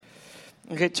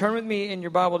Okay, turn with me in your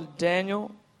Bible to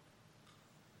Daniel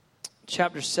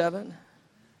chapter 7.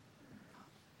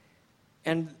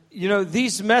 And, you know,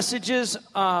 these messages,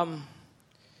 I'm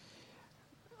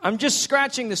just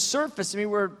scratching the surface. I mean,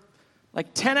 we're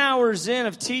like 10 hours in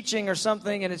of teaching or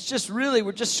something, and it's just really,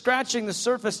 we're just scratching the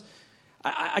surface.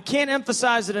 I can't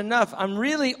emphasize it enough. I'm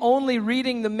really only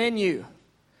reading the menu.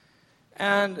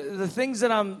 And the things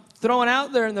that I'm throwing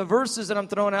out there and the verses that I'm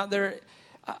throwing out there,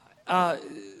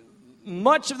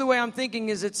 much of the way I'm thinking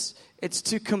is it's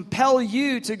to compel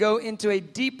you to go into a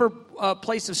deeper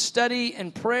place of study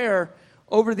and prayer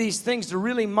over these things, to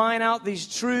really mine out these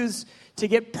truths, to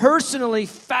get personally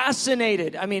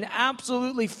fascinated. I mean,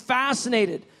 absolutely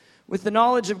fascinated with the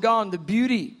knowledge of God and the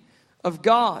beauty of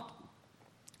God.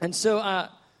 And so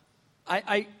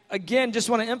I again just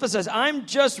want to emphasize, I'm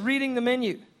just reading the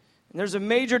menu. And there's a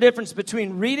major difference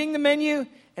between reading the menu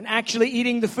and actually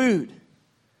eating the food.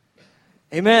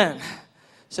 Amen.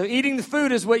 So eating the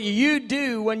food is what you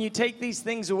do when you take these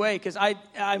things away. Because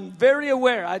I'm very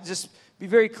aware, I just be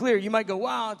very clear. You might go,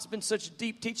 wow, it's been such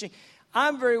deep teaching.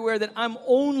 I'm very aware that I'm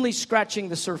only scratching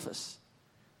the surface.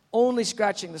 Only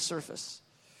scratching the surface.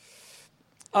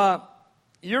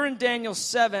 You're in Daniel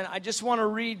 7. I just want to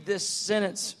read this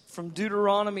sentence from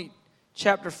Deuteronomy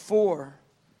chapter 4.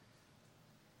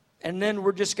 And then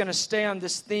we're just going to stay on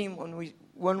this theme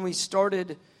when we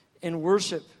started in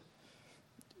worship.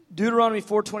 Deuteronomy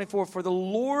 4:24, for the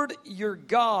Lord your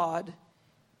God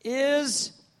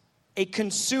is a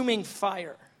consuming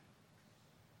fire,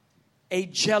 a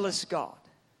jealous God.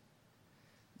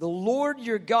 The Lord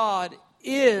your God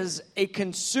is a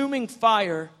consuming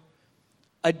fire,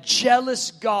 a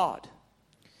jealous God.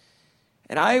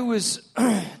 And I was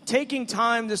taking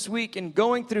time this week and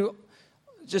going through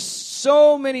just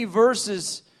so many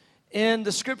verses in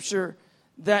the scripture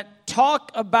that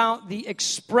talk about the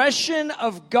expression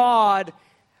of God,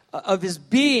 of his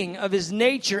being, of his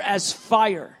nature as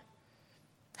fire.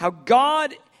 How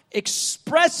God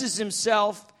expresses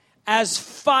himself as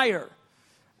fire.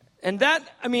 And that,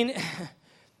 I mean,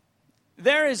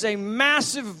 there is a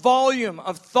massive volume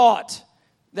of thought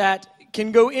that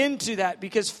can go into that,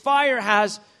 because fire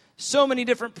has so many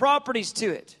different properties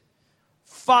to it.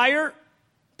 Fire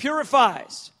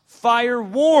purifies. Fire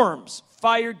warms.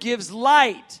 Fire gives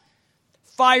light.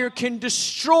 Fire can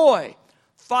destroy.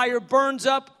 Fire burns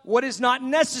up what is not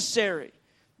necessary.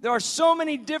 There are so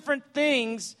many different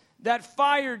things that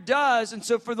fire does. And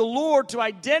so for the Lord to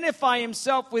identify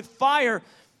himself with fire,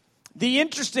 the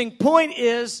interesting point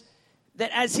is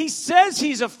that as he says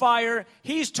he's a fire,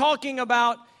 he's talking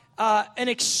about an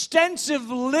extensive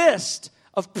list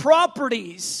of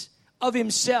properties of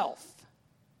himself.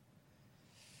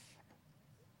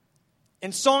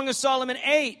 In Song of Solomon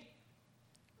 8,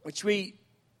 which we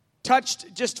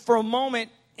touched just for a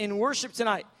moment in worship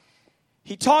tonight,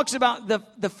 he talks about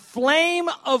the flame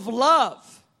of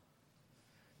love.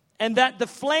 And that the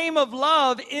flame of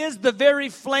love is the very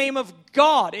flame of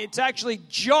God. It's actually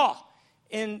Jah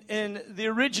in the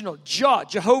original, Jah,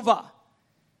 Jehovah.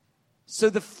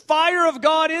 So the fire of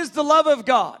God is the love of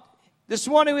God. This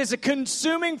one who is a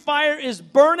consuming fire is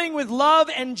burning with love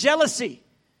and jealousy.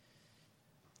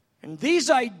 And these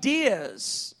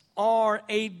ideas are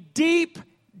a deep,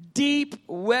 deep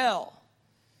well.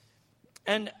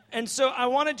 And so I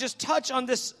want to just touch on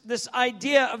this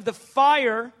idea of the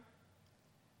fire.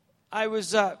 I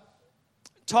was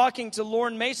talking to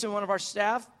Lauren Mason, one of our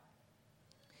staff,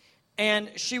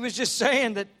 and she was just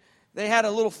saying that they had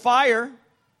a little fire.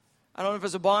 I don't know if it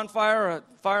was a bonfire or a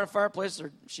fire in a fireplace,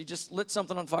 or she just lit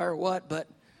something on fire or what, but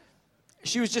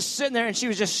she was just sitting there and she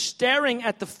was just staring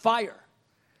at the fire,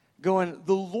 going,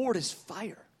 the Lord is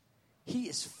fire. He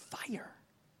is fire.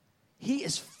 He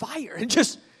is fire. And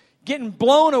just getting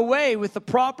blown away with the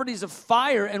properties of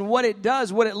fire and what it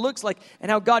does, what it looks like, and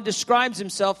how God describes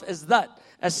himself as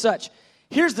such.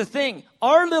 Here's the thing.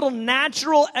 Our little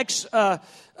natural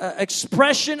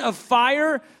expression of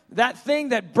fire, that thing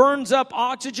that burns up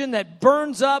oxygen, that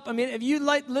burns up. I mean, if you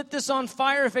lit this on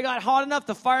fire, if it got hot enough,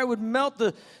 the fire would melt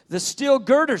the steel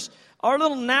girders. Our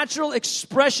little natural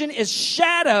expression is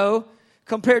shadow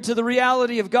compared to the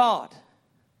reality of God.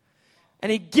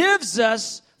 And he gives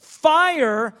us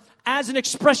fire as an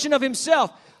expression of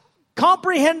himself.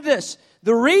 Comprehend this.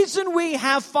 The reason we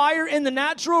have fire in the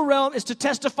natural realm is to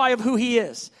testify of who he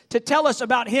is, to tell us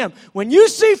about him. When you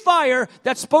see fire,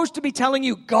 that's supposed to be telling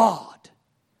you God.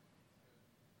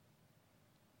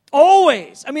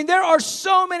 Always. I mean, there are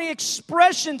so many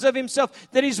expressions of himself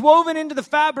that he's woven into the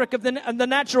fabric of the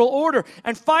natural order.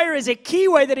 And fire is a key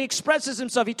way that he expresses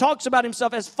himself. He talks about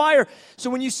himself as fire. So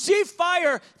when you see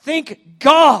fire, think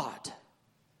God.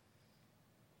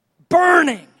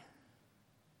 burning,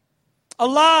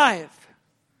 alive.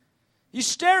 You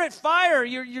stare at fire,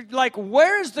 you're like,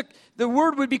 where is the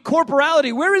word would be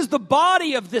corporality? Where is the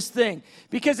body of this thing?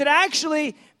 Because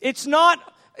it's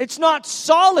not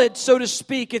solid, so to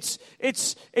speak.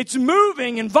 It's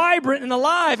moving and vibrant and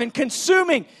alive and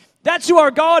consuming. That's who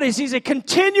our God is. He's a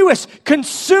continuous,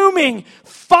 consuming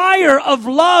fire of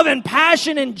love and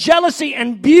passion and jealousy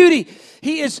and beauty.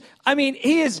 He is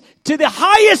to the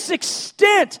highest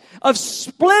extent of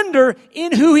splendor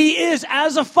in who He is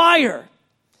as a fire.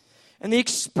 And the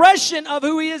expression of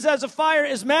who He is as a fire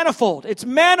is manifold. It's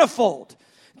manifold.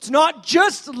 It's not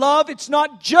just love. It's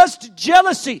not just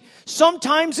jealousy.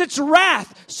 Sometimes it's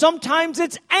wrath. Sometimes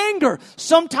it's anger.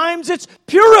 Sometimes it's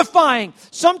purifying.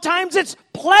 Sometimes it's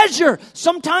pleasure.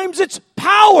 Sometimes it's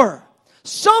power.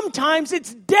 Sometimes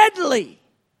it's deadly.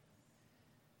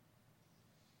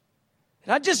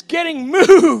 And I'm just getting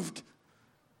moved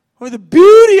with the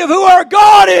beauty of who our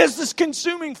God is, this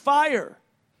consuming fire.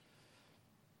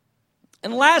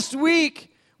 And last week,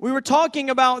 we were talking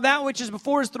about that which is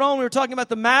before His throne. We were talking about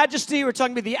the majesty. We were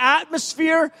talking about the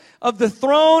atmosphere of the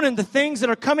throne and the things that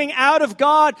are coming out of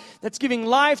God that's giving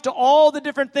life to all the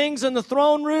different things in the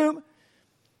throne room.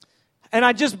 And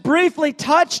I just briefly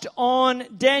touched on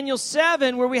Daniel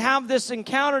 7, where we have this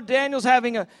encounter. Daniel's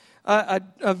having a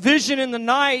vision in the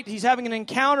night. He's having an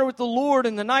encounter with the Lord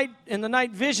in the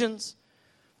night visions.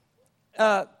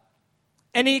 And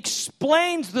he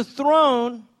explains the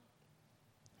throne.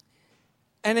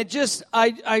 And I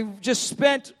just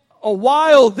spent a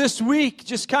while this week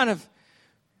just kind of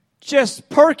just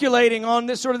percolating on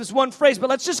this one phrase.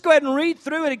 But let's just go ahead and read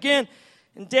through it again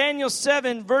in Daniel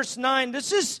 7, verse 9.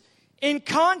 This is in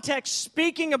context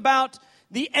speaking about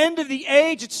the end of the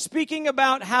age. It's speaking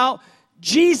about how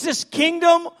Jesus'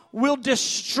 kingdom will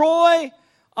destroy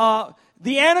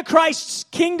the Antichrist's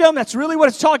kingdom. That's really what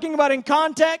it's talking about in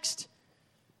context.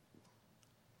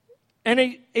 And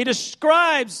it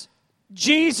describes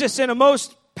Jesus in a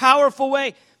most powerful way.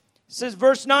 It says,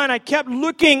 verse 9, I kept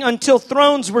looking until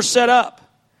thrones were set up,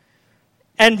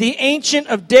 and the Ancient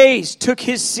of Days took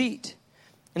his seat,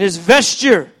 and his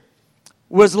vesture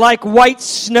was like white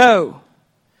snow,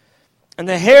 and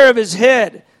the hair of his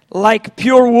head like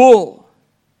pure wool.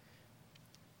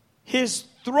 His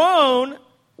throne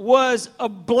was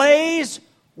ablaze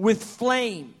with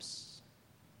flames.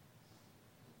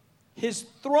 His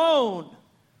throne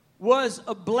was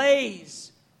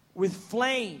ablaze with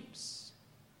flames.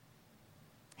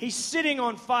 He's sitting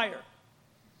on fire.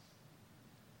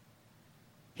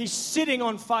 He's sitting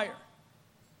on fire.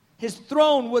 His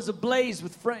throne was ablaze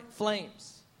with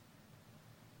flames.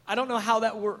 I don't know how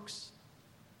that works.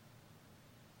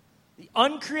 The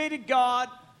uncreated God,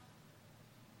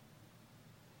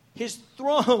 His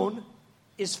throne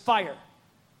is fire.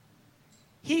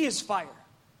 He is fire.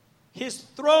 His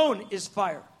throne is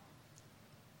fire.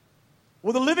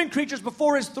 Well, the living creatures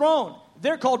before His throne,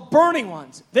 they're called burning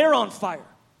ones. They're on fire.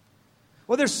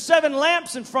 Well, there's 7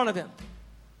 lamps in front of Him.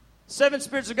 7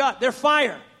 spirits of God. They're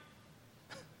fire.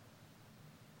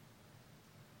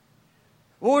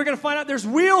 Well, we're going to find out there's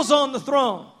wheels on the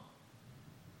throne.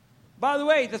 By the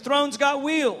way, the throne's got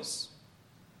wheels.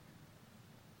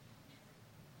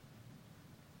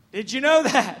 Did you know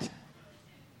that?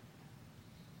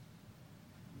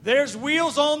 There's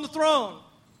wheels on the throne.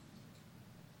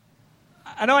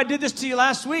 I know I did this to you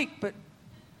last week, but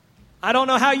I don't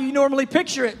know how you normally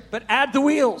picture it, but add the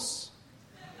wheels.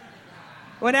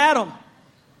 Go and add them,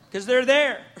 because they're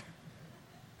there.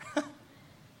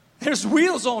 There's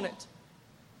wheels on it.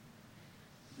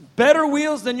 Better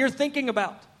wheels than you're thinking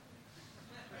about.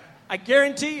 I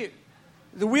guarantee you.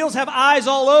 The wheels have eyes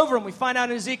all over them. We find out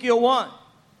in Ezekiel 1.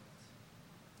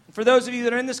 And for those of you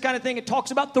that are in this kind of thing, it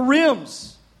talks about the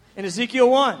rims in Ezekiel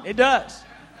 1. It does.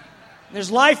 There's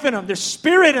life in them. There's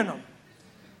spirit in them.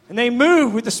 And they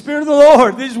move with the Spirit of the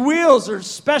Lord. These wheels are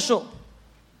special.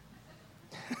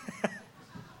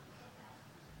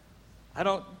 I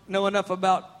don't know enough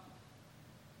about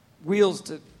wheels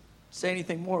to say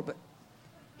anything more, but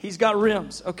He's got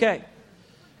rims. Okay.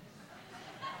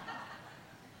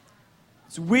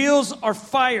 His wheels are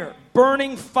fire,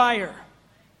 burning fire.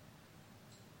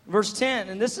 Verse 10,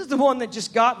 and this is the one that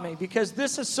just got me because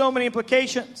this has so many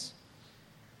implications.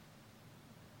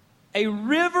 A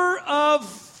river of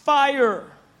fire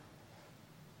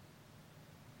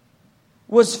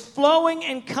was flowing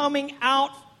and coming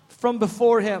out from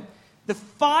before Him. The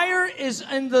fire is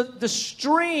in the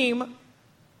stream.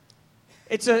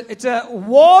 It's a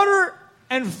water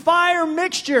and fire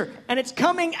mixture, and it's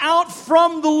coming out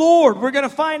from the Lord. We're going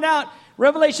to find out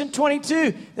Revelation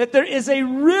 22, that there is a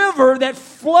river that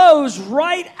flows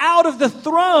right out of the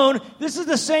throne. This is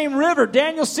the same river.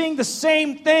 Daniel's seeing the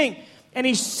same thing. And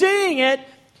he's seeing it,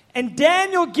 and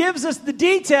Daniel gives us the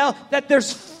detail that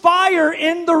there's fire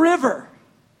in the river.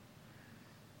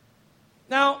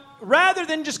 Now, rather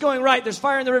than just going, right, there's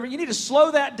fire in the river, you need to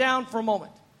slow that down for a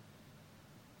moment.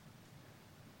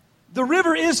 The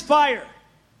river is fire.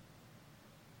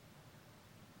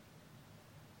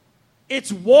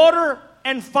 It's water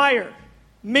and fire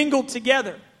mingled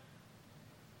together.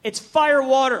 It's fire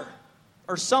water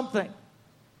or something.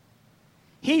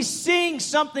 He's seeing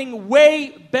something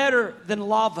way better than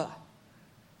lava.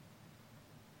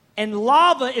 And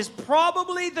lava is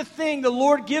probably the thing the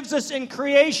Lord gives us in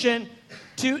creation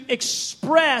to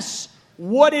express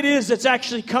what it is that's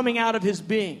actually coming out of His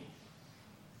being.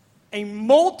 A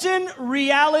molten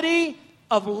reality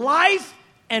of life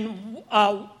and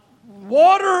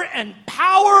water and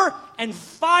power and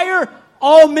fire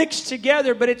all mixed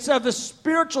together, but it's of a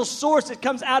spiritual source that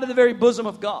comes out of the very bosom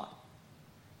of God.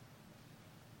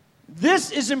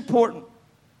 This is important.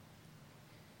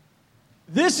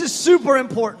 This is super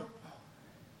important.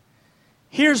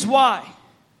 Here's why.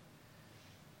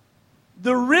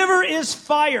 The river is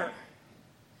fire,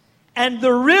 and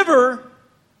the river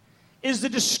is the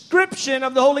description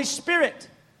of the Holy Spirit.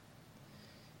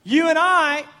 You and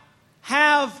I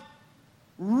have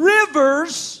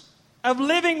rivers of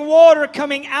living water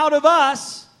coming out of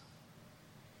us,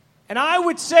 and I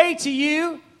would say to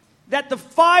you that the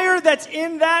fire that's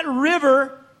in that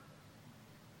river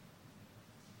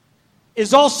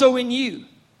is also in you.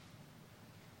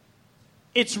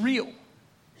 It's real.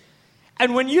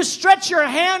 And when you stretch your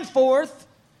hand forth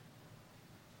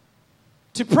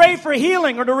to pray for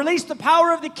healing or to release the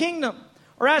power of the kingdom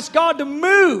or ask God to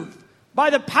move by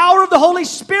the power of the Holy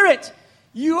Spirit,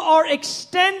 you are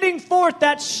extending forth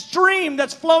that stream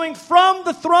that's flowing from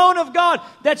the throne of God,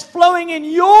 that's flowing in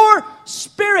your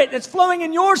spirit, that's flowing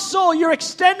in your soul. You're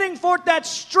extending forth that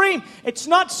stream. It's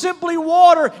not simply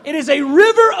water. It is a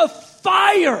river of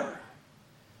fire.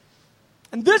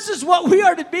 And this is what we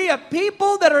are to be, a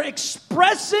people that are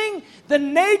expressing the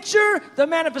nature, the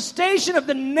manifestation of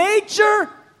the nature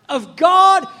of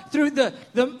God through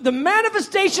the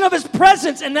manifestation of His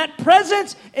presence. And that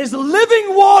presence is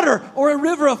living water or a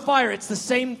river of fire. It's the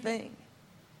same thing.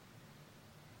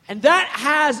 And that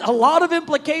has a lot of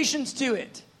implications to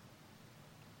it.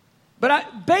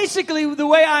 But basically, the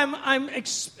way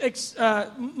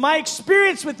my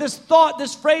experience with this thought,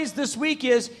 this phrase this week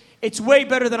is, it's way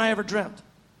better than I ever dreamt.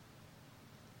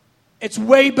 It's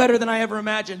way better than I ever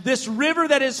imagined. This river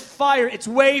that is fire, it's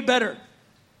way better.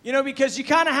 You know, because you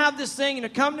kind of have this thing,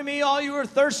 come to me, all you are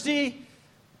thirsty,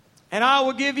 and I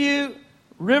will give you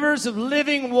rivers of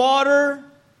living water.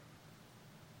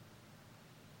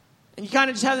 And you kind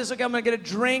of just have this, like, I'm going to get a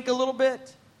drink a little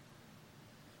bit.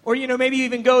 Or, maybe you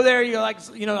even go there, you're like,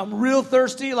 I'm real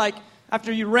thirsty, like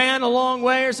after you ran a long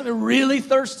way or something, really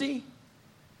thirsty.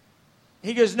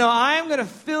 He goes, no, I am going to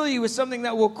fill you with something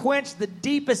that will quench the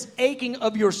deepest aching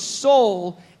of your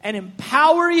soul and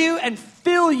empower you and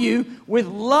fill you with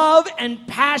love and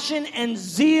passion and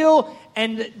zeal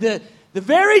and the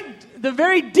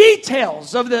very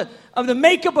details of the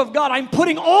makeup of God. I'm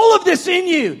putting all of this in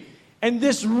you. And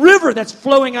this river that's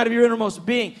flowing out of your innermost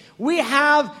being. We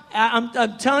have,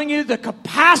 I'm telling you, the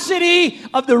capacity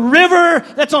of the river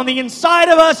that's on the inside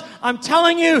of us. I'm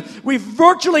telling you, we've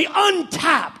virtually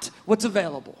untapped what's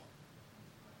available.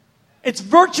 It's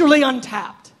virtually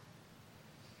untapped.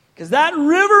 Because that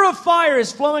river of fire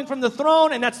is flowing from the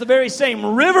throne, and that's the very same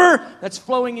river that's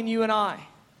flowing in you and I.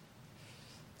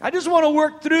 I just want to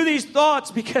work through these thoughts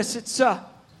because it's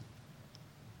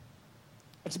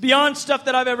beyond stuff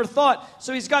that I've ever thought.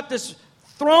 So He's got this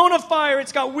throne of fire.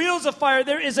 It's got wheels of fire.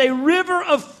 There is a river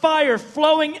of fire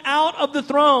flowing out of the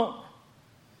throne.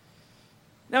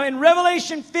 Now in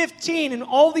Revelation 15, in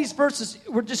all these verses,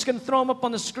 we're just going to throw them up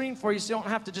on the screen for you so you don't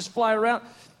have to just fly around.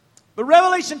 But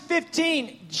Revelation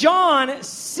 15, John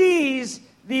sees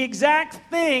the exact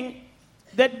thing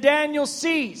that Daniel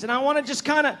sees. And I want to just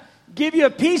kind of give you a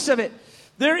piece of it.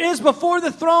 There is before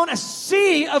the throne a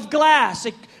sea of glass,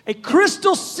 a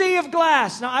crystal sea of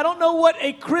glass. Now, I don't know what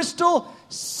a crystal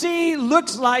sea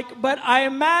looks like, but I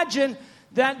imagine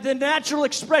that the natural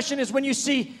expression is when you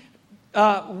see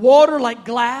water like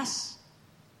glass.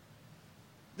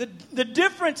 The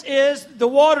difference is the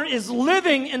water is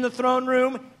living in the throne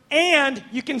room and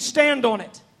you can stand on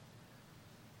it.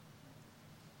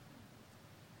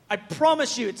 I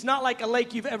promise you, it's not like a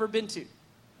lake you've ever been to.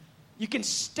 You can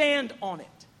stand on it.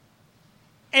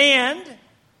 And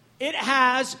it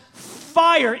has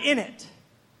fire in it.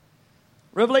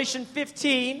 Revelation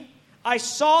 15, I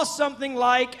saw something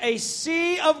like a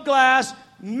sea of glass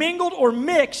mingled or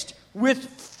mixed with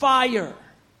fire.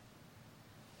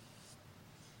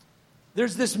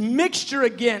 There's this mixture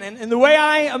again, and the way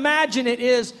I imagine it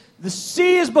is the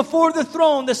sea is before the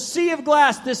throne, the sea of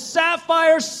glass, this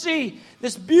sapphire sea,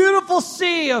 this beautiful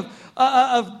sea of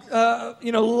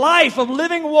life, of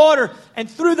living water,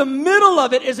 and through the middle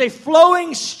of it is a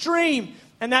flowing stream.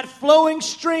 And that flowing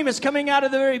stream is coming out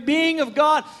of the very being of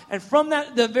God. And from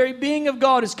that, the very being of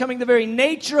God is coming the very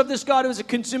nature of this God who is a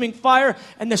consuming fire.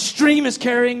 And the stream is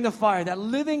carrying the fire. That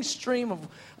living stream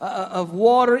of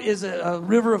water is a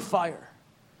river of fire.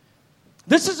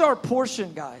 This is our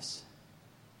portion, guys.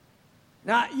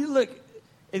 Now, you look,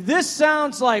 if this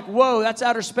sounds like, whoa, that's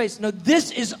outer space. No,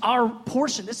 this is our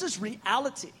portion. This is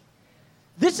reality.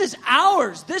 This is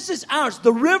ours. This is ours.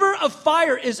 The river of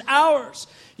fire is ours.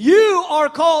 You are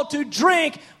called to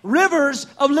drink rivers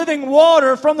of living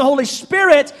water from the Holy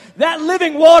Spirit. That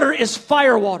living water is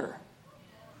fire water.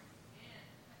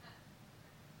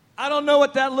 I don't know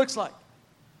what that looks like,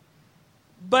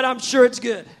 but I'm sure it's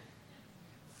good.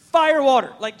 Fire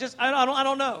water, like just I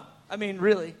don't know. I mean,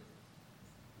 really.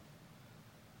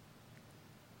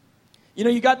 You know,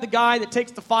 you got the guy that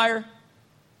takes the fire,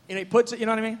 he puts it, you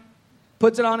know what I mean?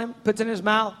 Puts it on him, puts it in his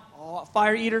mouth. Oh, a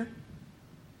fire eater.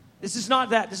 This is not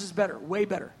that. This is better, way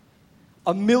better.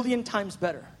 1,000,000 times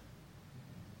better.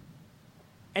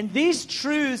 And these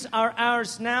truths are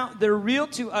ours now. They're real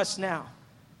to us now.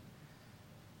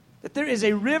 That there is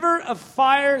a river of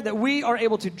fire that we are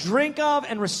able to drink of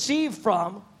and receive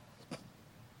from.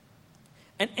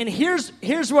 And here's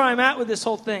where I'm at with this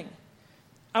whole thing.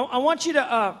 I want you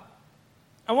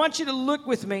to look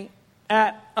with me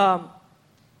at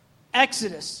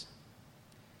Exodus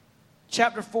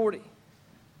chapter 40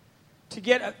 to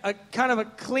get a kind of a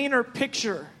cleaner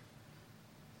picture.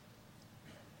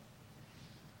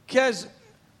 Because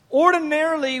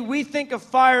ordinarily we think of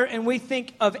fire and we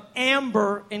think of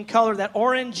amber in color, that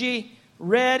orangey,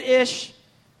 reddish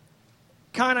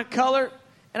kind of color.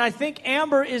 And I think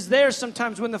amber is there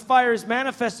sometimes when the fire is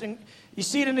manifesting. You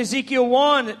see it in Ezekiel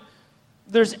 1.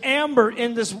 There's amber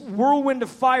in this whirlwind of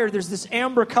fire. There's this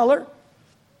amber color.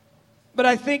 But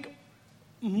I think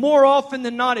more often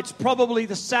than not, it's probably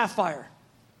the sapphire.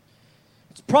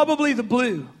 It's probably the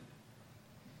blue.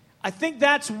 I think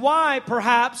that's why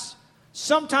perhaps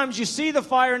sometimes you see the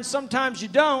fire and sometimes you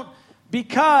don't,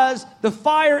 because the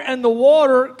fire and the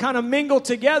water kind of mingle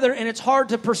together and it's hard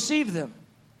to perceive them.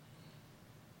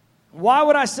 Why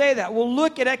would I say that? Well,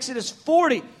 look at Exodus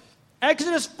 40.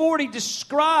 Exodus 40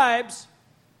 describes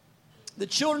the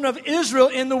children of Israel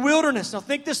in the wilderness. Now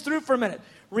think this through for a minute.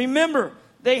 Remember,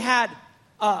 they had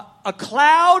a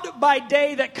cloud by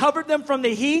day that covered them from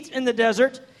the heat in the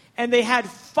desert, and they had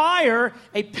fire,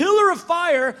 a pillar of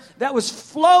fire that was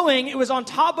flowing. It was on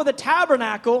top of the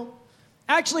tabernacle,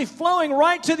 actually flowing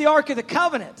right to the Ark of the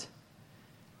Covenant.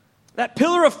 That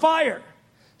pillar of fire.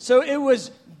 So it was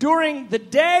during the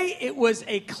day, it was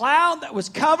a cloud that was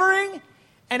covering,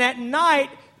 and at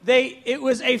night, it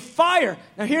was a fire.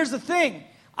 Now here's the thing.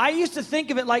 I used to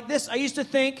think of it like this. I used to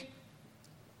think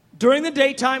during the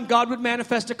daytime, God would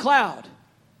manifest a cloud.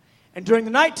 And during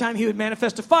the nighttime, he would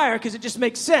manifest a fire because it just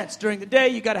makes sense. During the day,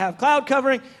 you got to have cloud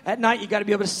covering. At night, you got to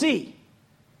be able to see.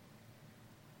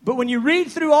 But when you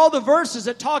read through all the verses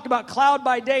that talk about cloud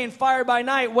by day and fire by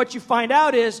night, what you find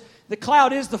out is the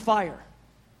cloud is the fire.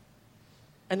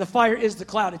 And the fire is the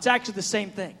cloud. It's actually the same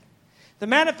thing. The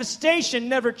manifestation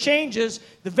never changes.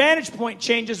 The vantage point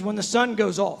changes when the sun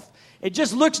goes off. It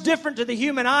just looks different to the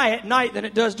human eye at night than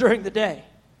it does during the day.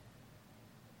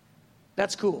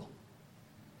 That's cool.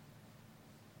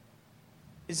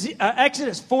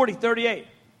 Exodus 40:38.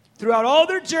 Throughout all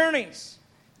their journeys,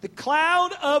 the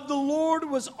cloud of the Lord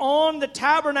was on the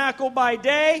tabernacle by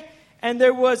day, and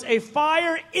there was a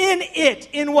fire in it.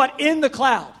 In what? In the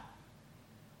cloud.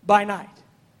 By night.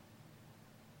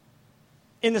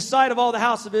 In the sight of all the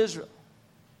house of Israel.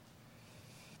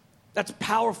 That's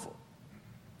powerful.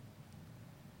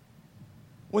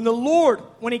 When the Lord,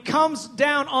 when he comes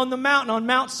down on the mountain, on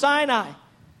Mount Sinai,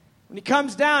 when he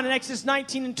comes down in Exodus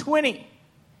 19 and 20,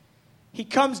 he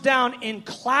comes down in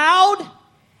cloud,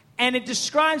 and it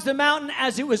describes the mountain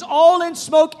as it was all in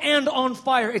smoke and on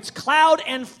fire. It's cloud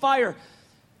and fire.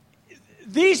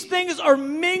 These things are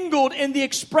mingled in the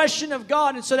expression of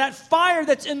God. And so that fire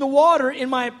that's in the water, in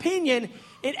my opinion,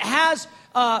 it has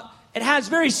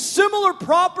very similar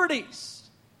properties.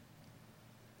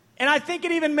 And I think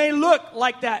it even may look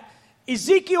like that.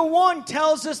 Ezekiel 1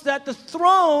 tells us that the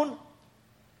throne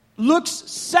looks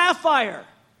sapphire.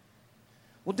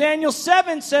 Well, Daniel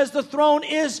 7 says the throne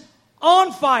is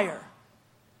on fire.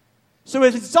 So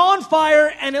if it's on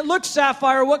fire and it looks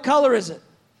sapphire, what color is it?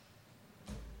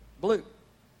 Blue.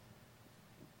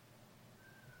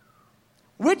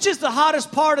 Which is the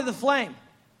hottest part of the flame?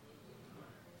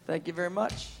 Thank you very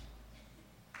much.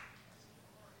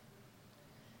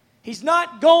 He's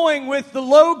not going with the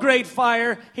low-grade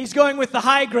fire. He's going with the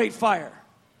high-grade fire.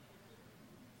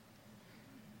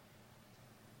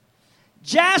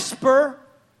 Jasper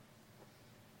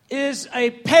is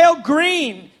a pale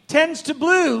green, tends to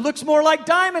blue, looks more like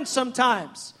diamonds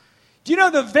sometimes. Do you know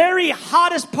the very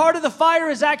hottest part of the fire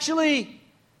is actually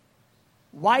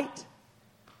white?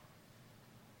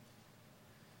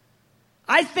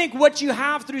 I think what you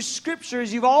have through Scripture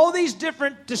is you have all these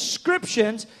different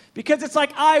descriptions because it's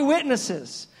like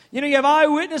eyewitnesses. You know, you have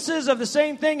eyewitnesses of the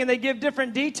same thing and they give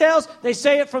different details. They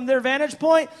say it from their vantage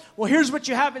point. Well, here's what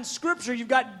you have in Scripture. You've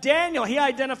got Daniel. He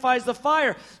identifies the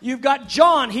fire. You've got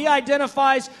John. He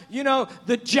identifies,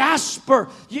 the jasper.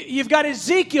 You've got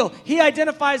Ezekiel. He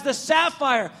identifies the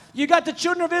sapphire. You got the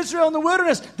children of Israel in the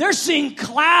wilderness. They're seeing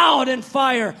cloud and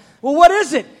fire. Well, what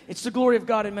is it? It's the glory of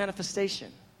God in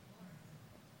manifestation.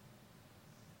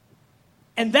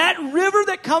 And that river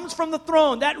that comes from the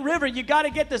throne, that river, you got to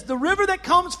get this. The river that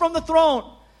comes from the throne,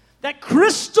 that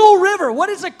crystal river. What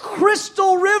is a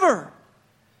crystal river?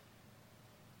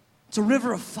 It's a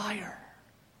river of fire.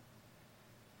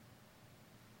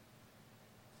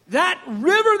 That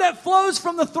river that flows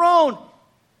from the throne,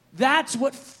 that's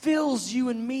what fills you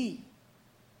and me.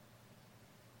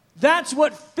 That's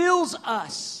what fills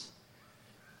us.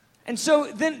 And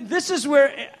so then this is where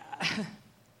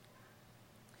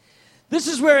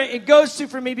it goes to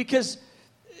for me, because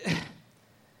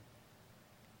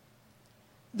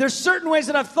there's certain ways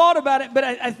that I've thought about it, but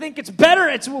I think it's better.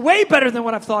 It's way better than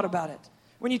what I've thought about it.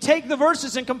 When you take the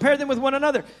verses and compare them with one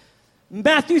another.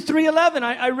 Matthew 3:11,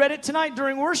 I read it tonight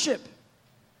during worship.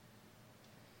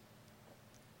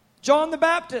 John the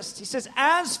Baptist, he says,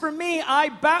 "As for me, I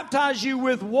baptize you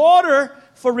with water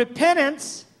for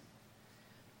repentance,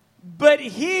 but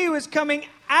he who is coming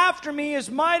after me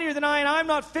is mightier than I, and I'm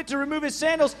not fit to remove his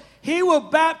sandals. He will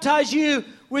baptize you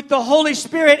with the Holy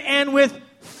Spirit and with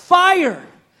fire."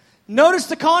 Notice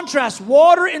the contrast,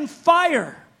 water and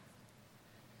fire.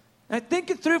 And I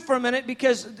think it through for a minute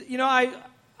because,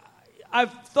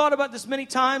 I've thought about this many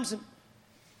times. And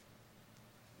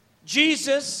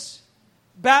Jesus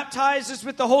baptizes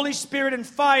with the Holy Spirit and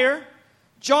fire.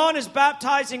 John is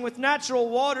baptizing with natural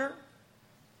water.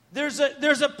 There's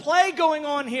a play going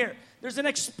on here. There's an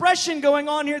expression going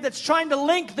on here that's trying to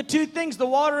link the two things, the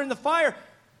water and the fire.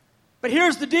 But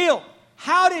here's the deal.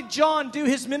 How did John do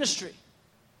his ministry?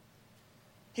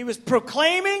 He was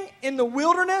proclaiming in the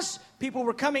wilderness. People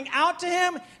were coming out to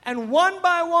him. And one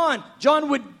by one, John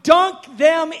would dunk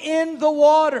them in the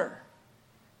water.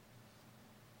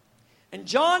 And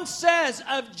John says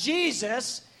of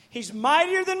Jesus, he's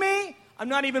mightier than me. I'm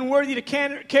not even worthy to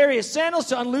carry his sandals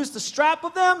to unloose the strap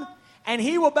of them. And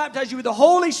he will baptize you with the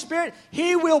Holy Spirit.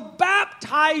 He will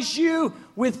baptize you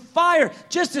with fire.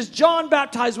 Just as John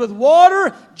baptized with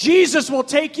water, Jesus will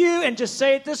take you, and just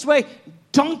say it this way,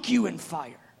 dunk you in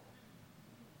fire.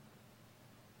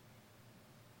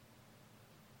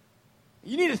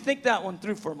 You need to think that one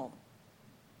through for a moment.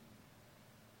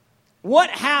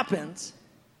 What happens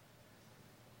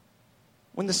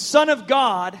when the Son of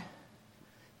God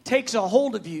takes a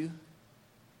hold of you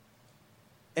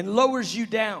and lowers you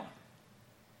down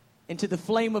into the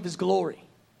flame of his glory?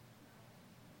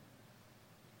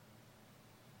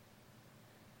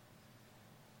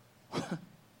 I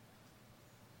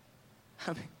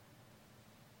mean,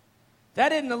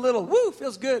 that isn't a little, woo,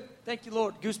 feels good. Thank you,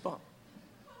 Lord, goosebump.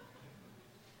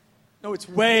 No, it's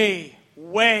way,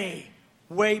 way,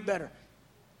 way better.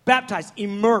 Baptized,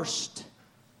 immersed.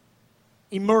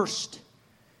 Immersed.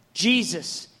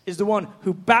 Jesus is the one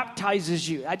who baptizes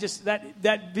you.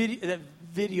 The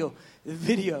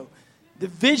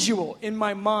visual in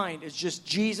my mind is just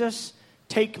Jesus,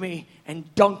 take me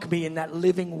and dunk me in that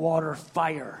living water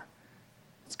fire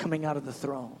that's coming out of the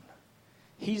throne.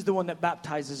 He's the one that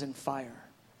baptizes in fire.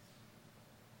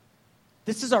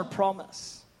 This is our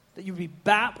promise, that you be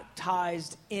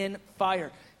baptized in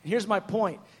fire. And here's my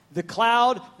point. The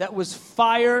cloud that was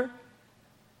fire,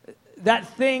 that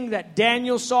thing that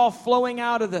Daniel saw flowing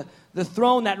out of the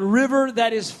throne, that river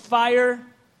that is fire,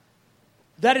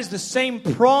 that is the same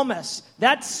promise.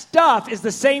 That stuff is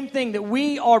the same thing that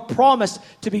we are promised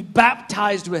to be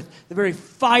baptized with. The very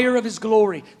fire of his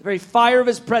glory, the very fire of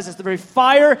his presence, the very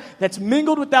fire that's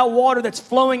mingled with that water that's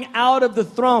flowing out of the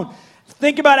throne.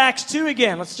 Think about Acts 2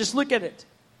 again. Let's just look at it,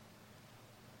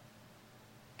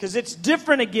 because it's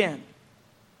different again.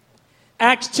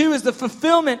 Acts 2 is the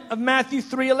fulfillment of Matthew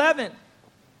 3:11.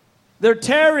 They're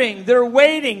tarrying, they're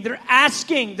waiting, they're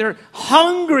asking, they're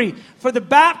hungry for the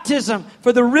baptism,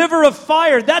 for the river of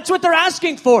fire. That's what they're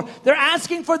asking for. They're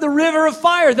asking for the river of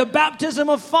fire, the baptism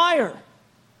of fire.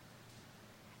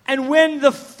 And when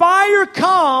the fire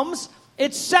comes,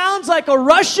 it sounds like a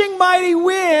rushing mighty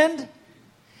wind,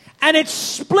 and it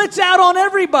splits out on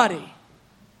everybody.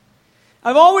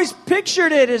 I've always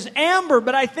pictured it as amber,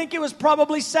 but I think it was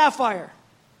probably sapphire.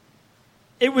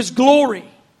 It was glory.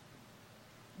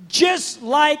 Just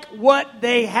like what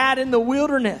they had in the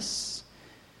wilderness.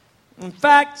 In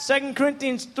fact, 2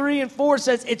 Corinthians 3 and 4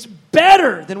 says it's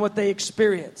better than what they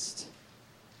experienced.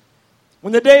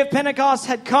 When the day of Pentecost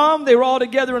had come, they were all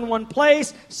together in one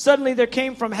place. Suddenly there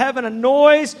came from heaven a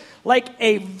noise like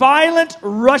a violent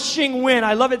rushing wind.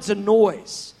 I love it's a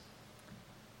noise.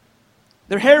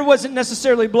 Their hair wasn't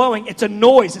necessarily blowing. It's a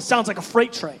noise. It sounds like a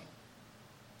freight train.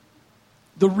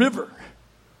 The river.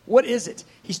 What is it?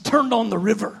 He's turned on the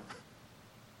river.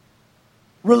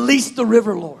 Release the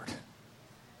river, Lord.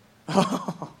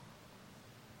 Oh.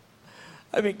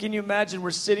 I mean, can you imagine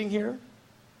we're sitting here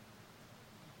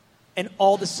and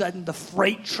all of a sudden the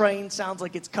freight train sounds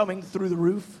like it's coming through the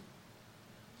roof?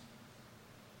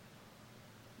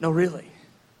 No, really.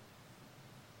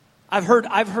 I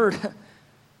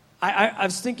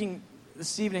was thinking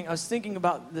this evening, I was thinking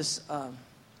about this.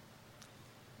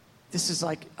 This is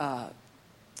like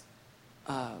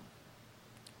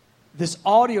this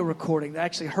audio recording that I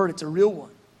actually heard. It's a real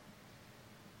one.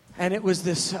 And it was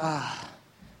this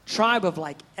tribe of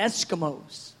like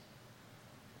Eskimos,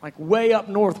 like way up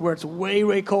north where it's way,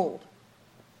 way cold.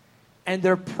 And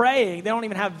they're praying. They don't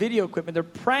even have video equipment. They're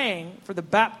praying for the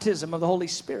baptism of the Holy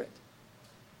Spirit.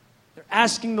 They're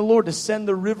asking the Lord to send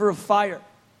the river of fire.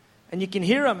 And you can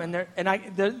hear them, and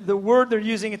the word they're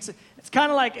using, it's kind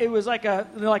of like, it was like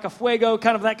a fuego,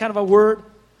 kind of that kind of a word.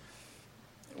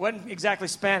 It wasn't exactly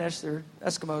Spanish, they're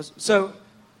Eskimos. So,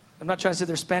 I'm not trying to say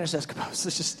they're Spanish Eskimos,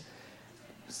 it's just,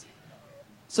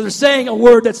 so they're saying a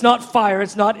word that's not fire,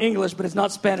 it's not English, but it's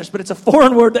not Spanish, but it's a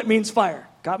foreign word that means fire.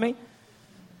 Got me?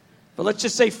 But let's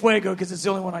just say fuego, because it's the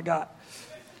only one I got.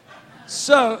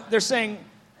 So, they're saying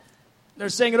it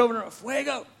over and over,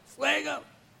 fuego, fuego.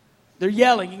 They're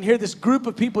yelling. You can hear this group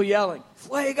of people yelling,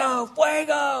 fuego,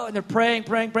 fuego. And they're praying,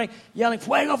 yelling,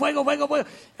 fuego, fuego, fuego, fuego.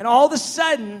 And all of a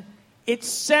sudden, it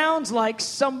sounds like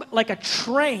a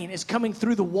train is coming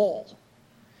through the wall.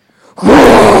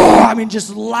 I mean,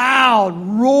 just loud,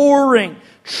 roaring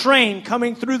train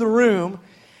coming through the room.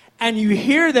 And you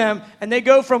hear them, and they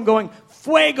go from going,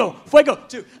 fuego, fuego,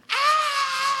 to,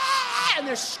 ah! And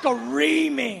they're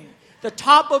screaming. The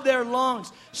top of their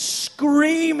lungs,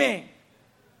 screaming.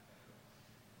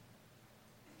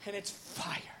 And it's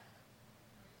fire.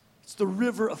 It's the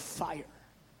river of fire.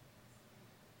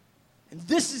 And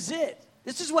this is it.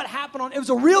 This is what happened it was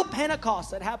a real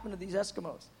Pentecost that happened to these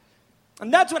Eskimos.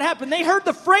 And that's what happened. They heard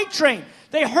the freight train.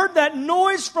 They heard that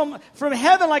noise from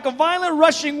heaven like a violent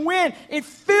rushing wind. It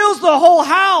fills the whole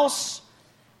house.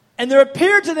 And there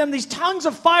appeared to them these tongues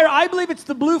of fire. I believe it's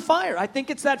the blue fire. I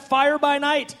think it's that fire by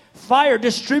night. Fire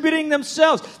distributing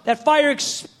themselves. That fire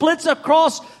splits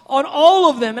across on all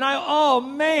of them. And oh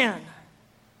man.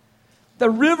 The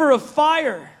river of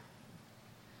fire.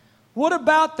 What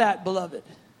about that, beloved?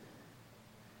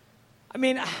 I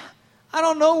mean, I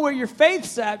don't know where your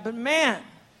faith's at, but man,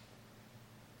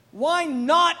 why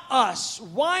not us?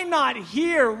 Why not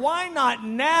here? Why not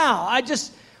now?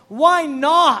 Why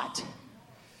not?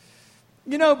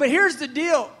 You know, but here's the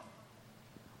deal.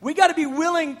 We got to be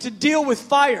willing to deal with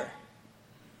fire.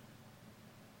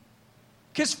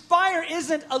 Because fire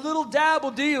isn't a little dab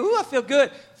will do you. Ooh, I feel good.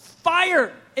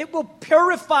 Fire, it will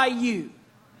purify you.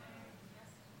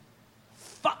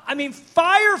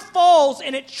 Fire falls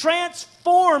and it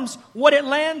transforms what it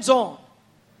lands on.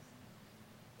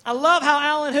 I love how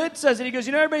Alan Hood says it. He goes,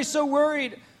 everybody's so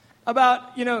worried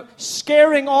about,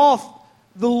 scaring off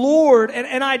the Lord.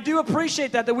 And I do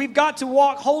appreciate that we've got to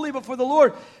walk holy before the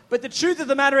Lord. But the truth of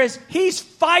the matter is, He's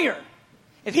fire.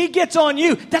 If He gets on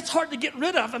you, that's hard to get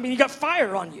rid of. You got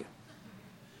fire on you.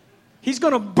 He's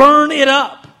going to burn it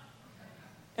up.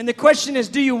 And the question is,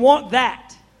 do you want that?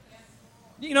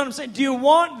 You know what I'm saying? Do you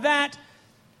want that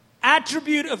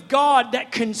attribute of God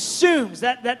that consumes?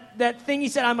 That thing He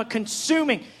said, I'm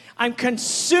consuming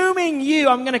you.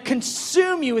 I'm going to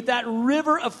consume you with that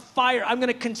river of fire. I'm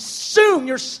going to consume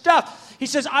your stuff. He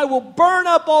says, I will burn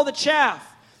up all the chaff.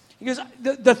 He goes,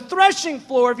 the threshing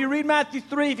floor, if you read Matthew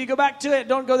 3, if you go back to it,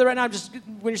 don't go there right now, just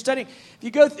when you're studying. If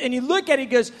you go and you look at it, he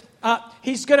goes,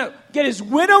 he's going to get his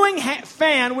winnowing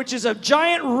fan, which is a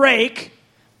giant rake.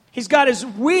 He's got his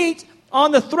wheat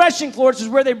on the threshing floor, which is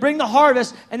where they bring the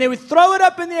harvest, and they would throw it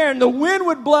up in the air, and the wind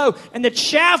would blow, and the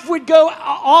chaff would go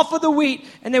off of the wheat,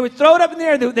 and they would throw it up in the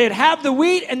air. They'd have the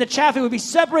wheat and the chaff. It would be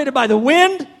separated by the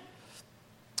wind.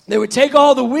 They would take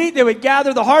all the wheat, they would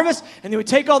gather the harvest, and they would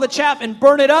take all the chaff and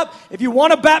burn it up. If you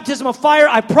want a baptism of fire,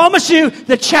 I promise you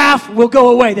the chaff will go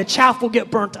away. The chaff will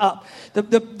get burnt up.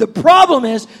 The problem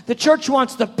is the church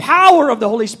wants the power of the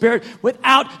Holy Spirit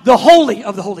without the holy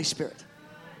of the Holy Spirit.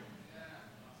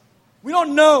 We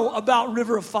don't know about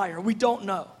river of fire. We don't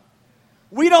know.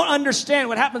 We don't understand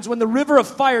what happens when the river of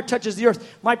fire touches the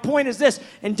earth. My point is this.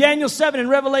 In Daniel 7 and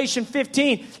Revelation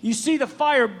 15, you see the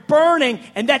fire burning,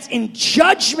 and that's in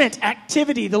judgment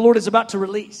activity the Lord is about to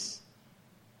release.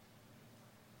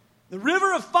 The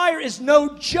river of fire is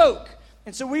no joke.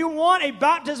 And so we want a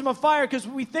baptism of fire because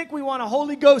we think we want a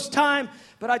Holy Ghost time.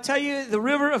 But I tell you, the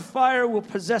river of fire will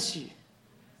possess you.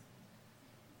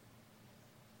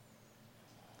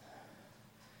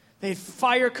 They had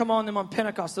fire come on them on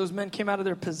Pentecost. Those men came out of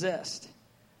there possessed.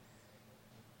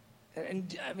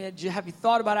 And I mean, have you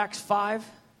thought about Acts 5?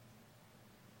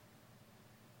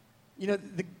 You know,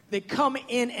 they come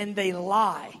in and they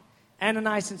lie.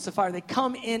 Ananias and Sapphira, they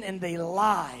come in and they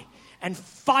lie. And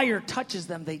fire touches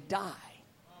them, they die.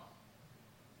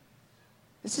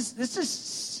 This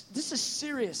is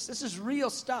serious. This is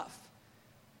real stuff.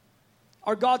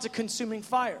 Our God's a consuming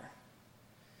fire.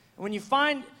 And when you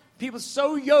find people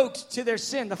so yoked to their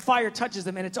sin, the fire touches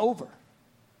them and it's over.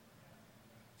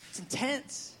 It's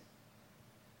intense.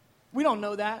 We don't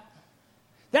know that.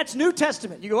 That's New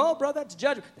Testament. You go, oh, brother, that's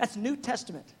judgment. That's New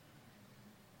Testament.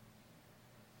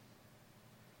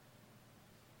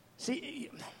 See,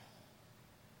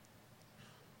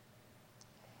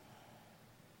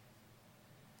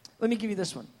 let me give you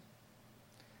this one.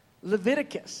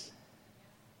 Leviticus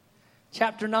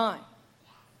chapter 9.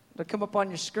 It'll come up on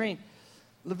your screen.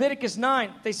 Leviticus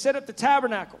 9, they set up the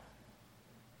tabernacle.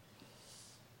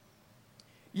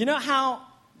 You know how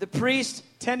the priest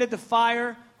tended the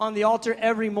fire on the altar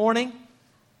every morning?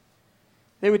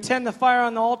 They would tend the fire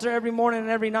on the altar every morning and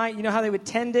every night. You know how they would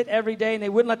tend it every day, and they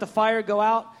wouldn't let the fire go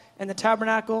out in the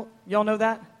tabernacle? Y'all know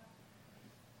that?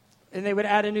 And they would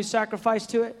add a new sacrifice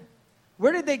to it.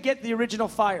 Where did they get the original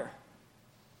fire?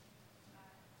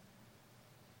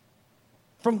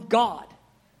 From God.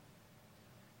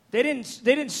 They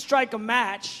didn't strike a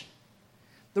match.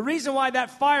 The reason why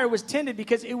that fire was tended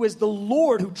because it was the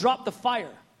Lord who dropped the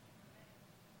fire.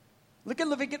 Look at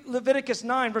Leviticus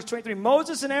 9, verse 23.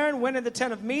 Moses and Aaron went in the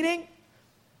tent of meeting.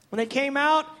 When they came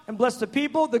out and blessed the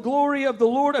people, the glory of the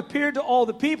Lord appeared to all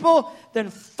the people. Then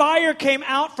fire came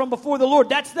out from before the Lord.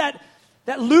 That's that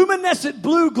luminescent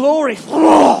blue glory.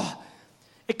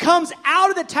 It comes out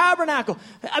of the tabernacle.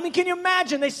 I mean, can you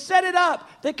imagine? They set it up.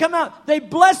 They come out. They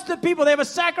bless the people. They have a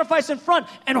sacrifice in front.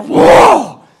 And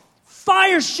whoa!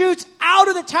 Fire shoots out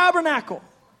of the tabernacle.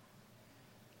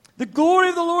 The glory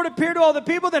of the Lord appeared to all the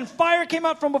people. Then fire came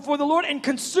out from before the Lord and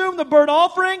consumed the burnt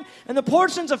offering and the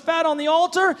portions of fat on the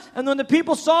altar. And when the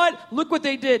people saw it, look what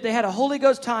they did. They had a Holy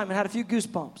Ghost time and had a few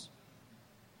goosebumps.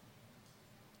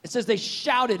 It says they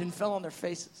shouted and fell on their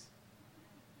faces.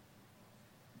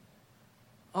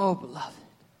 Oh, beloved.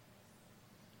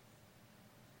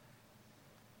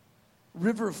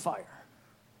 River of fire.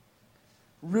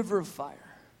 River of fire.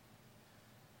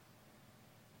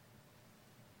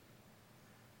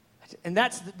 And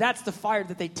that's the fire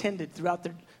that they tended throughout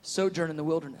their sojourn in the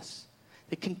wilderness.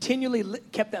 They continually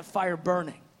kept that fire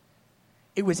burning.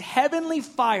 It was heavenly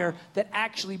fire that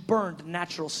actually burned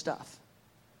natural stuff.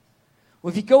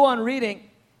 Well, if you go on reading,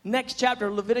 next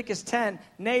chapter, Leviticus 10,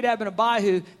 Nadab and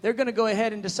Abihu, they're going to go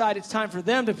ahead and decide it's time for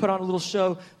them to put on a little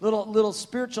show, little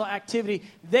spiritual activity.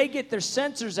 They get their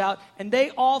censers out, and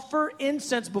they offer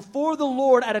incense before the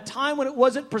Lord at a time when it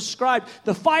wasn't prescribed.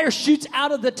 The fire shoots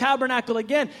out of the tabernacle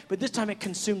again, but this time it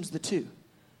consumes the two.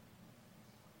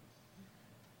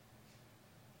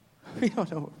 We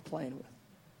don't know what we're playing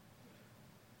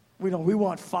with. We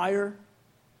want fire.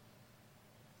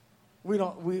 We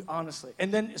honestly.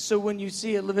 And then, so when you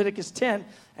see Leviticus 10,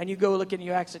 and you go look in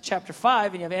your Acts at chapter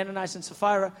 5, and you have Ananias and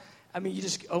Sapphira, I mean, you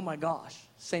just, oh my gosh,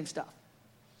 same stuff.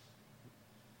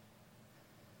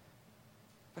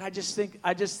 But I just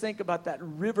think about that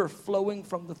river flowing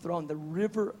from the throne, the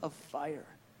river of fire.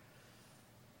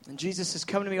 And Jesus says,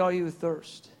 come to me, all you who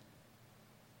thirst.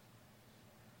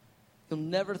 You'll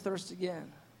never thirst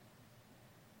again.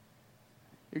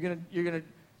 You're gonna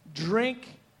drink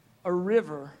a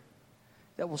river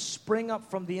that will spring up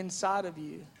from the inside of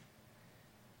you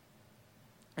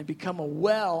and become a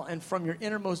well, and from your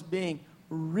innermost being,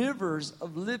 rivers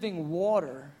of living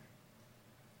water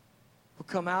will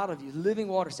come out of you. Living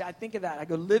water. See, I think of that. I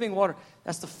go, living water.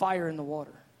 That's the fire in the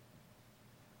water.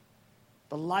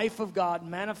 The life of God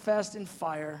manifest in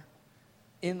fire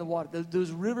in the water.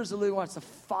 Those rivers of living water, it's the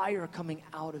fire coming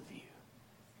out of you.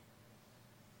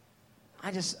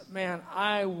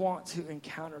 I want to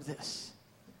encounter this.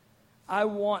 I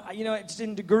want, it's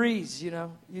in degrees, You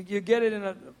get it in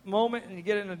a moment and you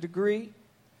get it in a degree.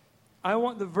 I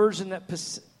want the version that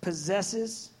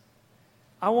possesses.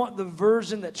 I want the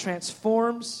version that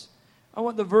transforms. I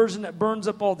want the version that burns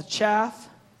up all the chaff.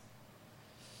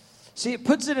 See, it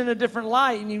puts it in a different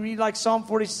light. And you read like Psalm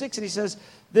 46 and he says,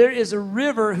 there is a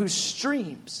river whose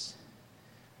streams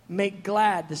make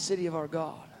glad the city of our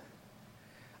God.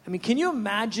 I mean, can you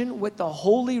imagine what the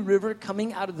holy river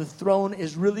coming out of the throne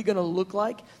is really going to look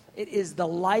like? It is the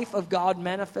life of God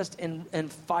manifest in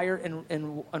fire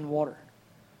and water.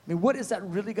 I mean, what is that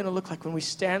really going to look like when we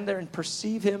stand there and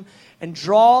perceive him and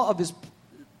draw of his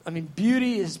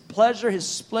beauty, his pleasure, his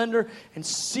splendor, and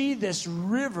see this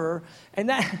river? And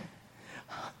that,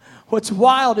 what's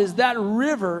wild is that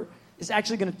river is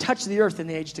actually going to touch the earth in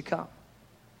the age to come.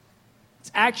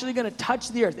 It's actually going to touch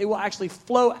the earth. It will actually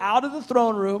flow out of the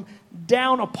throne room,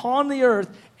 down upon the earth,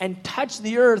 and touch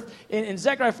the earth. In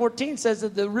Zechariah 14 says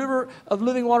that the river of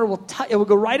living water will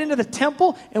go right into the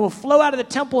temple and will flow out of the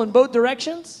temple in both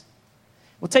directions.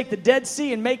 Will take the Dead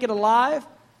Sea and make it alive,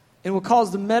 and will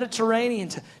cause the Mediterranean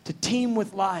to teem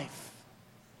with life.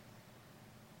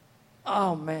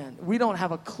 Oh man, we don't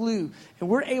have a clue, and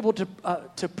we're able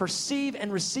to perceive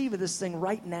and receive of this thing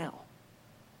right now.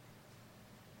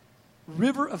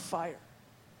 River of fire.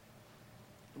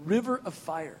 River of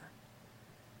fire.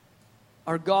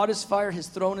 Our God is fire. His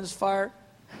throne is fire.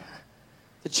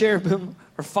 The cherubim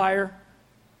are fire.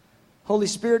 Holy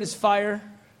Spirit is fire.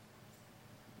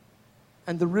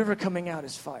 And the river coming out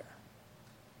is fire.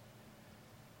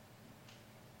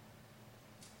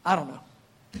 I don't know.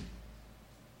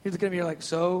 You're looking at me, you're like,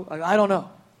 so? I don't know.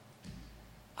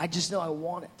 I just know I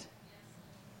want it.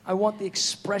 I want the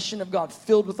expression of God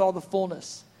filled with all the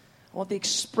fullness. I want the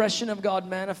expression of God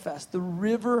manifest. The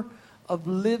river of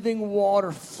living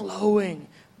water flowing,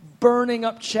 burning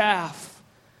up chaff,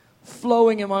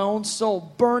 flowing in my own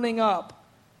soul, burning up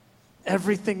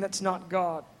everything that's not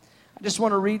God. I just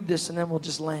want to read this and then we'll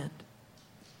just land.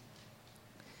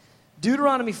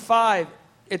 Deuteronomy 5,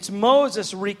 it's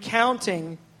Moses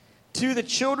recounting to the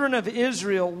children of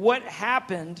Israel what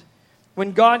happened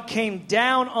when God came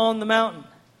down on the mountain.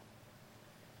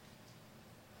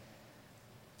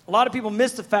 A lot of people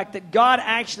miss the fact that God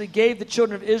actually gave the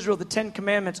children of Israel the 10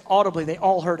 Commandments audibly. They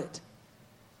all heard it.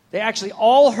 They actually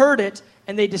all heard it,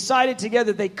 and they decided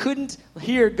together they couldn't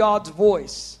hear God's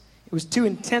voice. It was too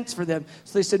intense for them.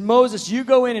 So they said, Moses, you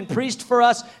go in and priest for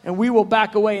us, and we will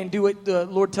back away and do what the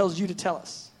Lord tells you to tell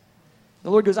us.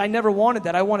 The Lord goes, I never wanted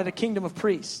that. I wanted a kingdom of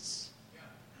priests.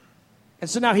 And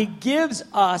so now he gives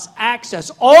us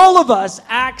access, all of us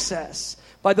access,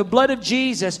 by the blood of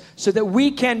Jesus, so that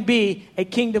we can be a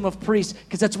kingdom of priests,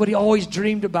 because that's what he always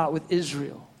dreamed about with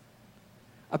Israel.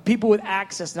 A people with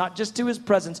access, not just to his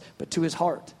presence, but to his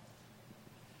heart.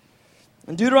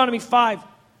 In Deuteronomy 5,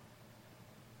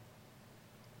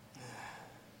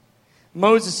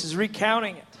 Moses is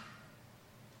recounting it.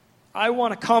 I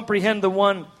want to comprehend the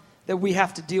one that we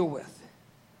have to deal with.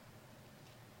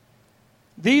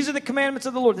 These are the commandments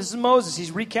of the Lord. This is Moses. He's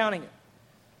recounting it.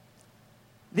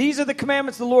 These are the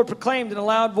commandments the Lord proclaimed in a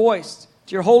loud voice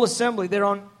to your whole assembly there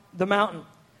on the mountain.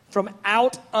 From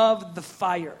out of the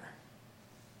fire,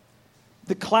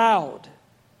 the cloud,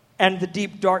 and the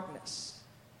deep darkness.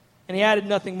 And he added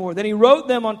nothing more. Then he wrote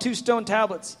them on 2 stone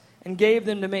tablets and gave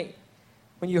them to me.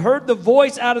 When you heard the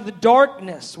voice out of the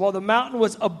darkness, while the mountain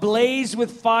was ablaze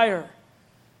with fire,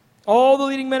 all the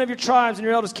leading men of your tribes and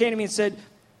your elders came to me and said,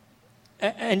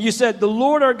 and you said, the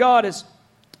Lord our God has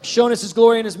shown us his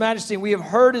glory and his majesty, and we have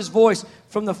heard his voice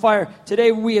from the fire.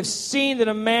 Today we have seen that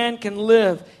a man can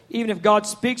live, even if God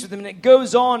speaks with him. And it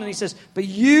goes on, and he says, but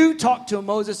you talk to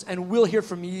Moses, and we'll hear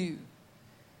from you.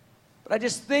 But I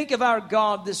just think of our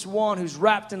God, this one who's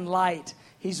wrapped in light.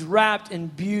 He's wrapped in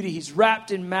beauty. He's wrapped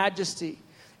in majesty.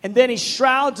 And then he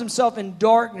shrouds himself in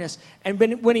darkness. And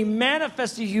when he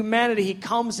manifests to humanity, he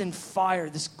comes in fire,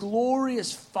 this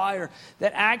glorious fire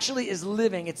that actually is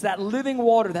living. It's that living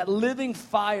water, that living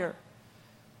fire.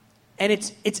 And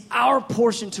it's our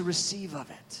portion to receive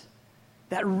of it.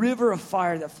 That river of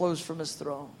fire that flows from his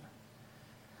throne.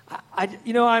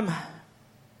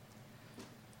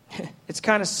 It's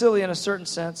kind of silly in a certain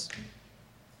sense.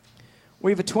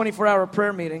 We have a 24-hour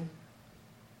prayer meeting.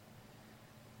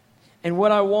 And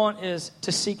what I want is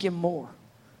to seek him more.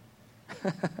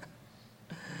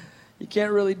 You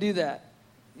can't really do that.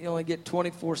 You only get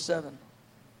 24/7.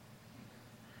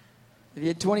 If you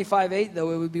had 25/8,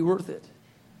 though, it would be worth it.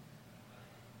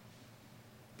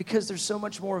 Because there's so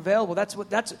much more available.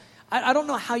 I don't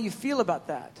know how you feel about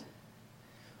that.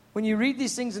 When you read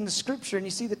these things in the Scripture and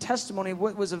you see the testimony of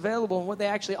what was available and what they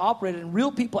actually operated, and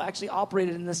real people actually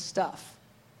operated in this stuff.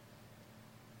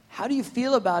 How do you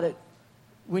feel about it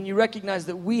when you recognize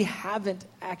that we haven't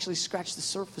actually scratched the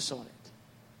surface on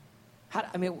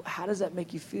it? How does that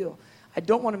make you feel? I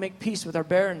don't want to make peace with our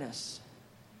barrenness.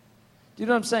 Do you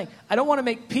know what I'm saying? I don't want to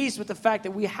make peace with the fact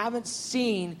that we haven't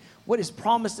seen what is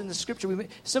promised in the Scripture.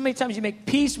 So many times you make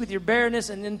peace with your barrenness,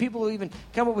 and then people will even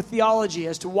come up with theology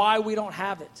as to why we don't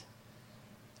have it.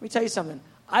 Let me tell you something.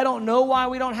 I don't know why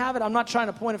we don't have it. I'm not trying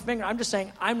to point a finger. I'm just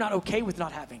saying I'm not okay with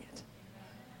not having it.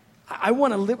 I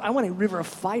want a river of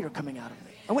fire coming out of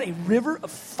me. I want a river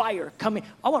of fire coming.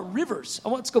 I want rivers.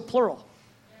 Let's go plural.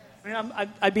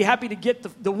 I'd be happy to get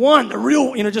the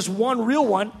real, just one real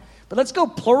one. But let's go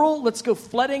plural. Let's go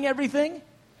flooding everything.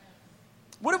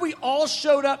 What if we all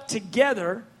showed up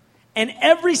together and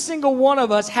every single one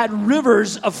of us had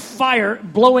rivers of fire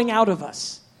blowing out of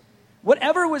us?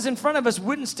 Whatever was in front of us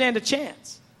wouldn't stand a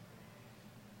chance.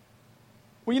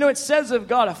 Well, it says of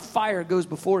God, a fire goes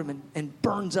before him and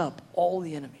burns up all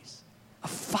the enemies. A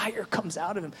fire comes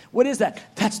out of him. What is that?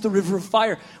 That's the river of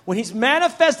fire. When he's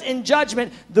manifest in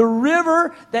judgment, the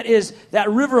river that is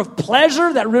that river of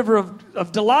pleasure, that river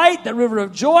of delight, that river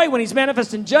of joy, when he's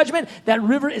manifest in judgment, that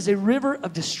river is a river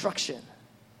of destruction.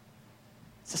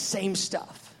 It's the same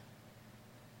stuff.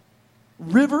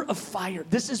 River of fire.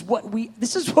 This is what we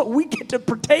get to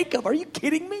partake of. Are you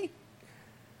kidding me?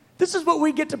 This is what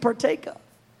we get to partake of.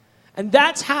 And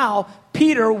that's how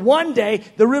Peter, one day,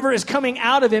 the river is coming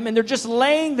out of him, and they're just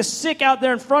laying the sick out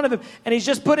there in front of him, and he's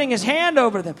just putting his hand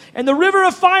over them. And the river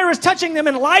of fire is touching them,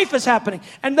 and life is happening.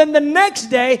 And then the next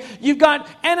day, you've got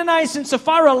Ananias and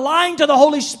Sapphira lying to the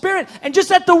Holy Spirit, and just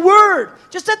at the word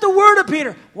of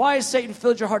Peter, why has Satan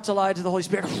filled your heart to lie to the Holy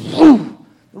Spirit? The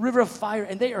river of fire,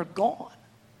 and they are gone.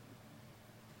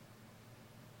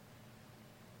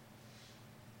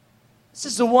 This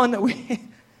is the one that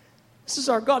this is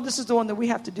our God. This is the one that we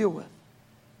have to deal with.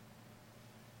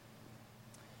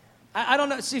 I don't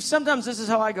know. See, sometimes this is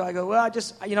how I go. I go, well,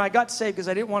 I got saved because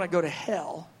I didn't want to go to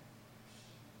hell.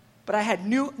 But I had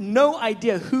no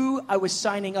idea who I was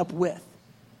signing up with.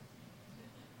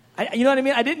 You know what I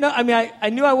mean? I didn't know. I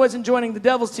knew I wasn't joining the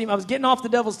devil's team. I was getting off the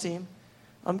devil's team.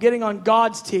 I'm getting on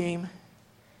God's team.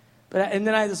 And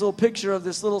then I had this little picture of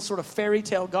this little sort of fairy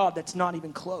tale God that's not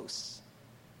even close.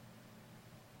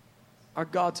 Our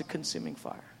God's a consuming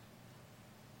fire.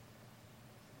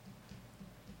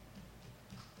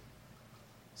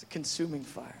 It's a consuming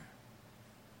fire.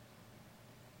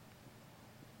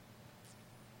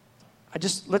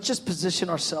 Let's just position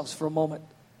ourselves for a moment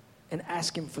and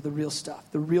ask him for the real stuff,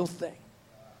 the real thing.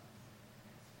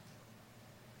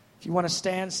 If you want to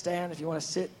stand, stand. If you want to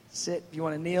sit, sit. If you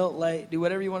want to kneel, lay. Do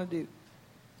whatever you want to do.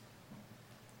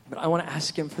 But I want to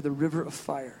ask him for the river of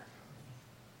fire.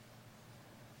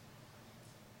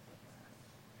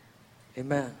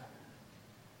 Amen.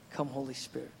 Come, Holy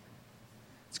Spirit.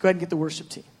 Let's go ahead and get the worship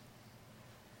team.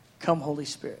 Come, Holy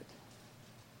Spirit.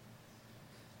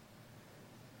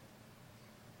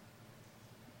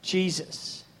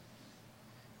 Jesus.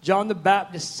 John the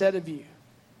Baptist said of you,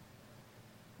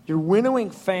 your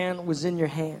winnowing fan was in your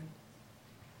hand,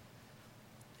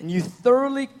 and you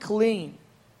thoroughly clean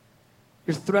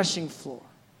your threshing floor.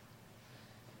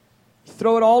 You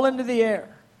throw it all into the air,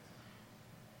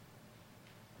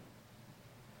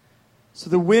 so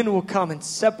the wind will come and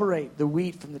separate the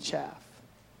wheat from the chaff.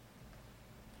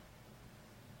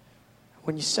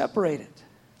 When you separate it,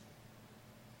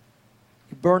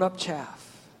 you burn up chaff.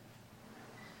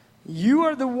 You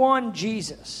are the one,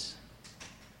 Jesus,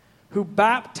 who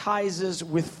baptizes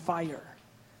with fire.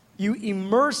 You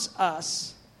immerse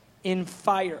us in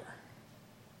fire.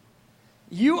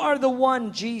 You are the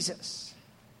one, Jesus.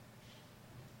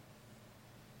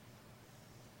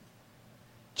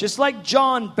 Just like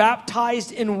John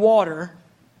baptized in water,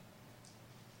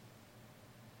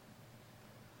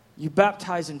 you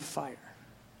baptize in fire.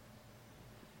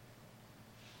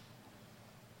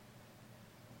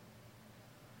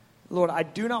 Lord, I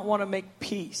do not want to make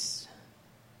peace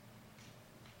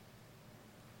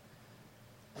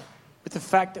with the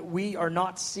fact that we are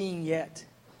not seeing yet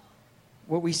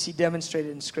what we see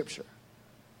demonstrated in Scripture.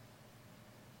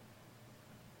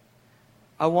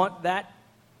 I want that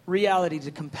reality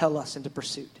to compel us into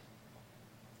pursuit.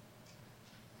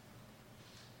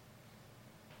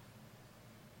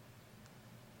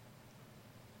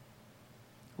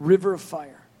 River of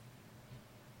fire.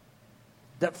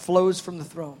 that flows from the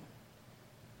throne.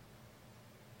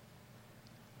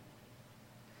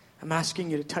 I'm asking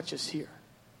you to touch us here.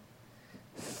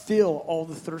 Fill all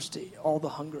the thirsty, all the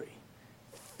hungry.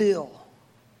 Fill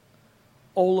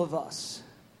all of us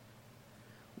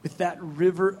with that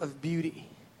river of beauty,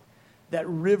 that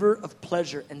river of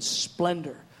pleasure and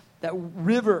splendor, that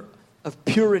river of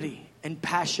purity and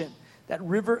passion, that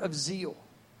river of zeal.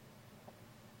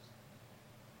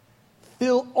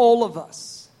 Fill all of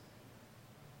us.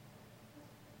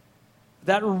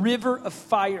 That river of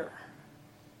fire.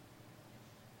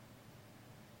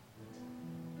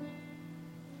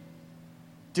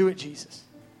 Do it, Jesus.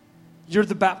 You're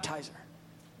the baptizer.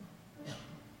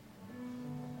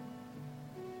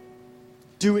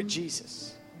 Do it,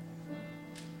 Jesus.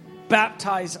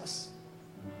 Baptize us.